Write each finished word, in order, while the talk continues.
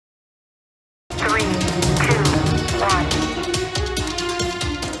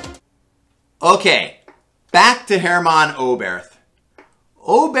Okay, back to Hermann Oberth.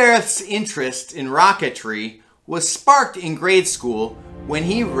 Oberth's interest in rocketry was sparked in grade school when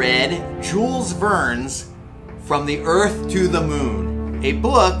he read Jules Verne's From the Earth to the Moon, a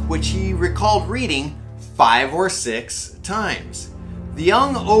book which he recalled reading 5 or 6 times. The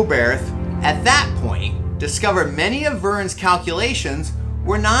young Oberth, at that point, discovered many of Verne's calculations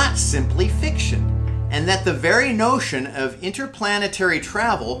were not simply fiction, and that the very notion of interplanetary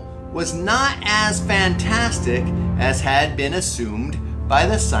travel was not as fantastic as had been assumed by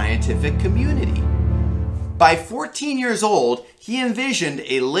the scientific community. By 14 years old, he envisioned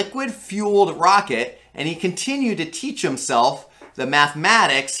a liquid-fueled rocket, and he continued to teach himself the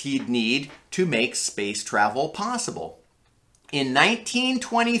mathematics he'd need to make space travel possible. In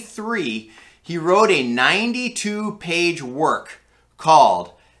 1923, he wrote a 92-page work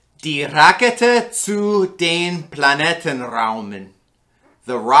called Die Rakete zu den Planetenraumen,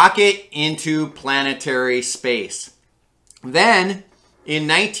 the rocket into planetary space. Then, in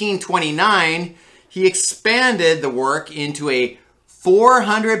 1929, he expanded the work into a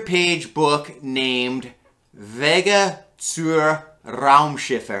 400-page book named Wege zur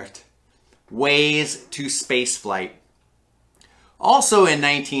Raumschifffahrt, Ways to Spaceflight. Also in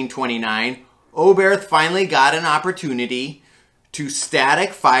 1929, Oberth finally got an opportunity to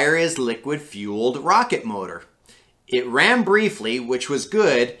static fire his liquid-fueled rocket motor. It ran briefly, which was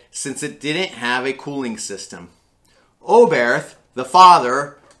good since it didn't have a cooling system. Oberth, the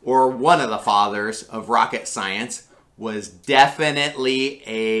father, or one of the fathers of rocket science, was definitely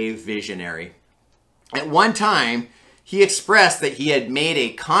a visionary. At one time, he expressed that he had made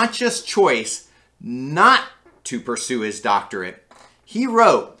a conscious choice not to pursue his doctorate. He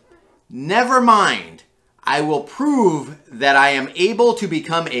wrote, "Never mind, I will prove that I am able to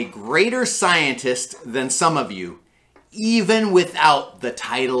become a greater scientist than some of you, even without the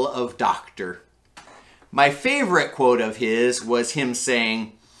title of doctor." My favorite quote of his was him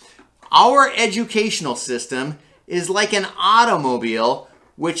saying, "Our educational system is like an automobile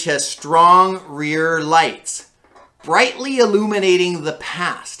which has strong rear lights, brightly illuminating the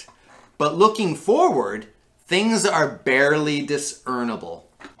past, but looking forward, things are barely discernible."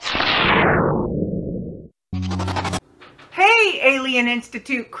 Hey, Alien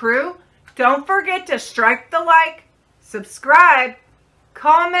Institute crew! Don't forget to strike the like, subscribe,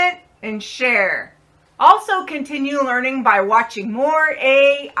 comment, and share. Also continue learning by watching more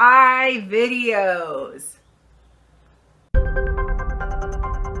AI videos.